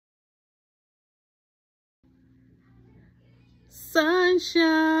Sunshine,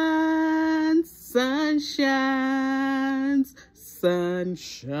 sunshines, sunshines.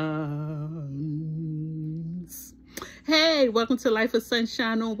 Hey, welcome to Life of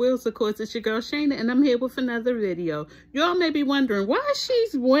Sunshine on Wheels. Of course, it's your girl Shana, and I'm here with another video. Y'all may be wondering why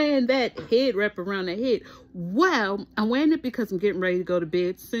she's wearing that head wrap around her head. Well, I'm wearing it because I'm getting ready to go to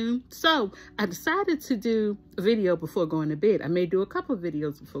bed soon. So I decided to do a video before going to bed. I may do a couple of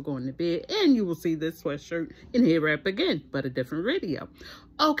videos before going to bed, and you will see this sweatshirt and head wrap again, but a different video.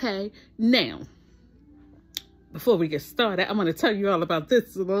 Okay, now, before we get started, I want to tell you all about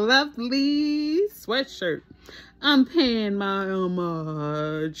this lovely sweatshirt. I'm paying my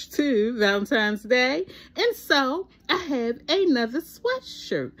homage to Valentine's Day, and so I have another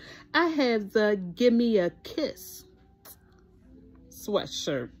sweatshirt. I have the Give Me a Kiss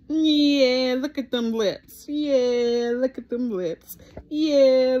sweatshirt. Yeah, look at them lips. Yeah, look at them lips.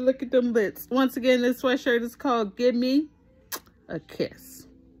 Yeah, look at them lips. Once again, this sweatshirt is called Give Me a Kiss.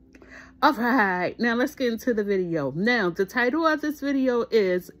 All right, now let's get into the video. Now, the title of this video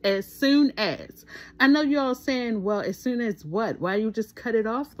is As Soon As. I know y'all saying, well, as soon as what? Why you just cut it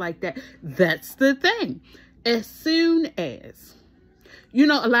off like that? That's the thing. As soon as. You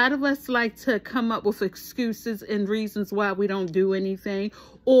know, a lot of us like to come up with excuses and reasons why we don't do anything,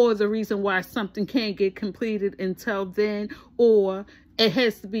 or the reason why something can't get completed until then, or it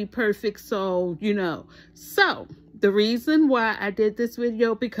has to be perfect, so, you know. So, the reason why I did this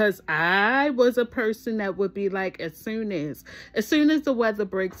video, because I was a person that would be like, as soon as the weather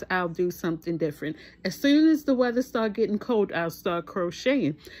breaks, I'll do something different. As soon as the weather start getting cold, I'll start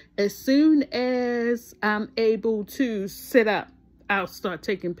crocheting. As soon as I'm able to sit up, I'll start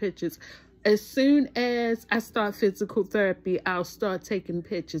taking pictures. As soon as I start physical therapy, I'll start taking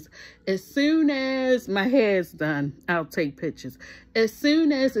pictures. As soon as my hair's done, I'll take pictures. As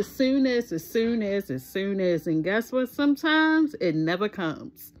soon as, and guess what? Sometimes it never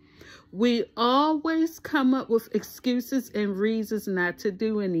comes. We always come up with excuses and reasons not to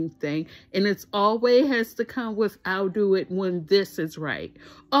do anything. And it's always has to come with, I'll do it when this is right.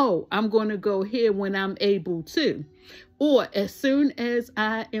 Oh, I'm going to go here when I'm able to. Or as soon as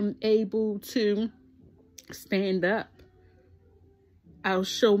I am able to stand up, I'll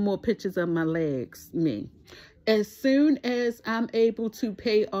show more pictures of my legs, me. As soon as I'm able to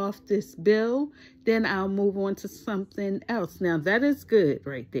pay off this bill, then I'll move on to something else. Now, that is good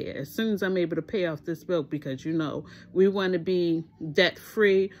right there. As soon as I'm able to pay off this bill, because, you know, we want to be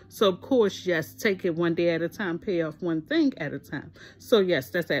debt-free. So, of course, yes, take it one day at a time, pay off one thing at a time. So, yes,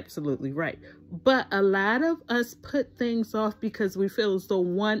 that's absolutely right. But a lot of us put things off because we feel as though,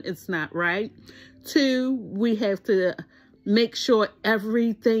 one, it's not right. Two, we have to make sure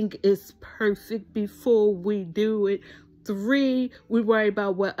everything is perfect before we do it. Three, we worry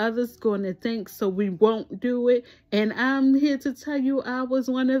about what others going to think, so we won't do it. And I'm here to tell you, I was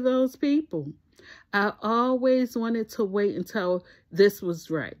one of those people. I always wanted to wait until this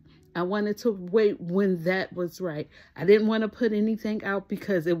was right. I wanted to wait when that was right. I didn't want to put anything out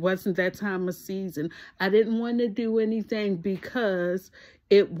because it wasn't that time of season. I didn't want to do anything because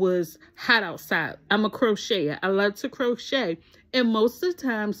it was hot outside. I'm a crocheter. I love to crochet. And most of the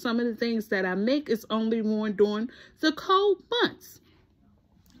time, some of the things that I make is only worn during the cold months.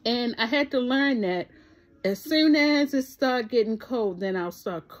 And I had to learn that as soon as it starts getting cold, then I'll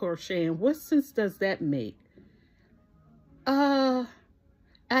start crocheting. What sense does that make?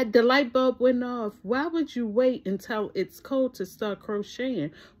 The light bulb went off. Why would you wait until it's cold to start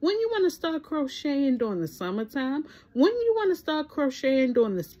crocheting? When you want to start crocheting during the summertime? When you want to start crocheting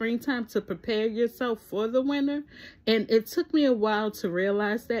during the springtime to prepare yourself for the winter? And it took me a while to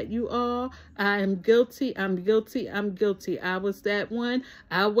realize that, you all. I am guilty. I'm guilty. I'm guilty. I was that one.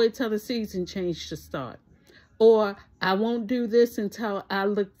 I'll wait till the season change to start. Or I won't do this until I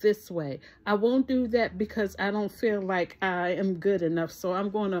look this way. I won't do that because I don't feel like I am good enough. So I'm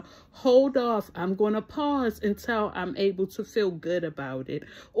going to hold off. I'm going to pause until I'm able to feel good about it.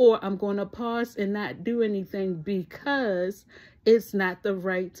 Or I'm going to pause and not do anything because it's not the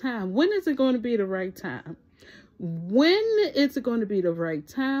right time. When is it going to be the right time? When is it going to be the right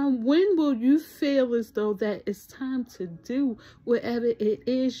time? When will you feel as though that it's time to do whatever it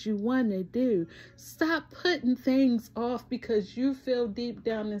is you want to do? Stop putting things off because you feel deep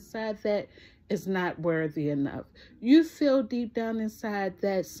down inside that is not worthy enough. You feel deep down inside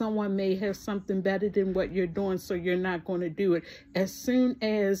that someone may have something better than what you're doing, so you're not going to do it. As soon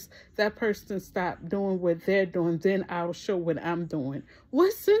as that person stops doing what they're doing, then I'll show what I'm doing.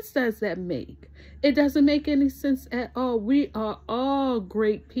 What sense does that make? It doesn't make any sense at all. We are all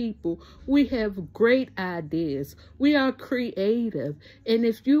great people. We have great ideas. We are creative. And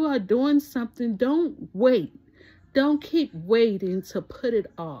if you are doing something, don't wait Don't keep waiting to put it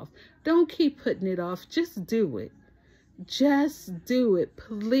off. Don't keep putting it off. Just do it. Just do it.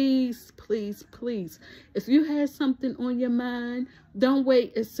 Please, please, please. If you have something on your mind, don't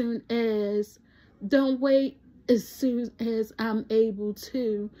wait as soon as I'm able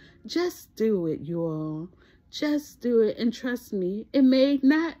to. Just do it, you all. Just do it. And trust me, it may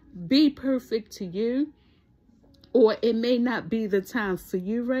not be perfect to you, or it may not be the time for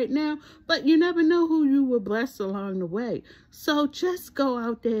you right now, but you never know who you will bless along the way. So just go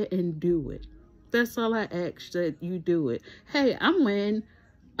out there and do it. That's all I ask, that you do it. Hey, I'm wearing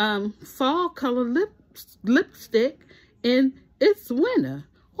fall color lipstick, and it's winter.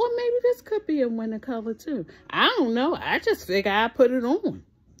 Or maybe this could be a winter color too. I don't know. I just figure I put it on.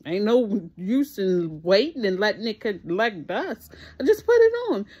 Ain't no use in waiting and letting it collect dust. I just put it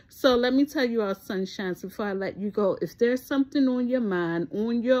on. So let me tell you all, sunshines, before I let you go, if there's something on your mind,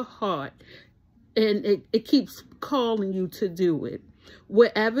 on your heart, and it keeps calling you to do it,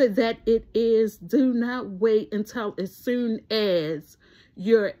 wherever that it is, do not wait until as soon as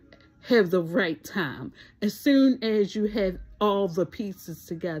you have the right time, as soon as you have all the pieces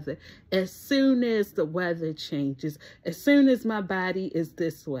together, as soon as the weather changes, as soon as my body is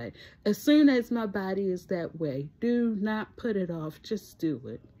this way, as soon as my body is that way. Do not put it off. Just do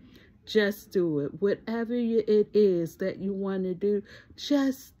it. Just do it. Whatever it is that you want to do,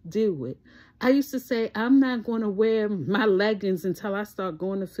 just do it. I used to say, I'm not going to wear my leggings until I start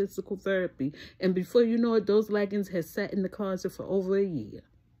going to physical therapy. And before you know it, those leggings have sat in the closet for over a year.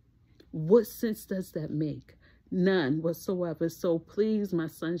 What sense does that make? None whatsoever. So please, my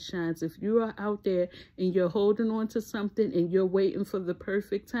sunshines, if you are out there and you're holding on to something and you're waiting for the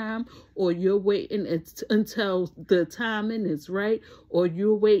perfect time, or you're waiting until the timing is right, or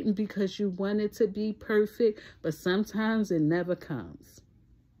you're waiting because you want it to be perfect, but sometimes it never comes.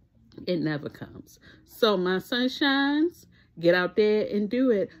 It never comes. So my sunshines, get out there and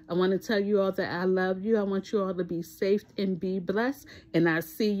do it. I want to tell you all that I love you. I want you all to be safe and be blessed. And I'll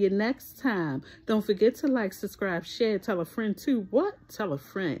see you next time. Don't forget to like, subscribe, share, tell a friend too. What? Tell a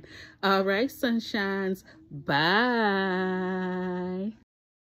friend. All right, sunshines. Bye.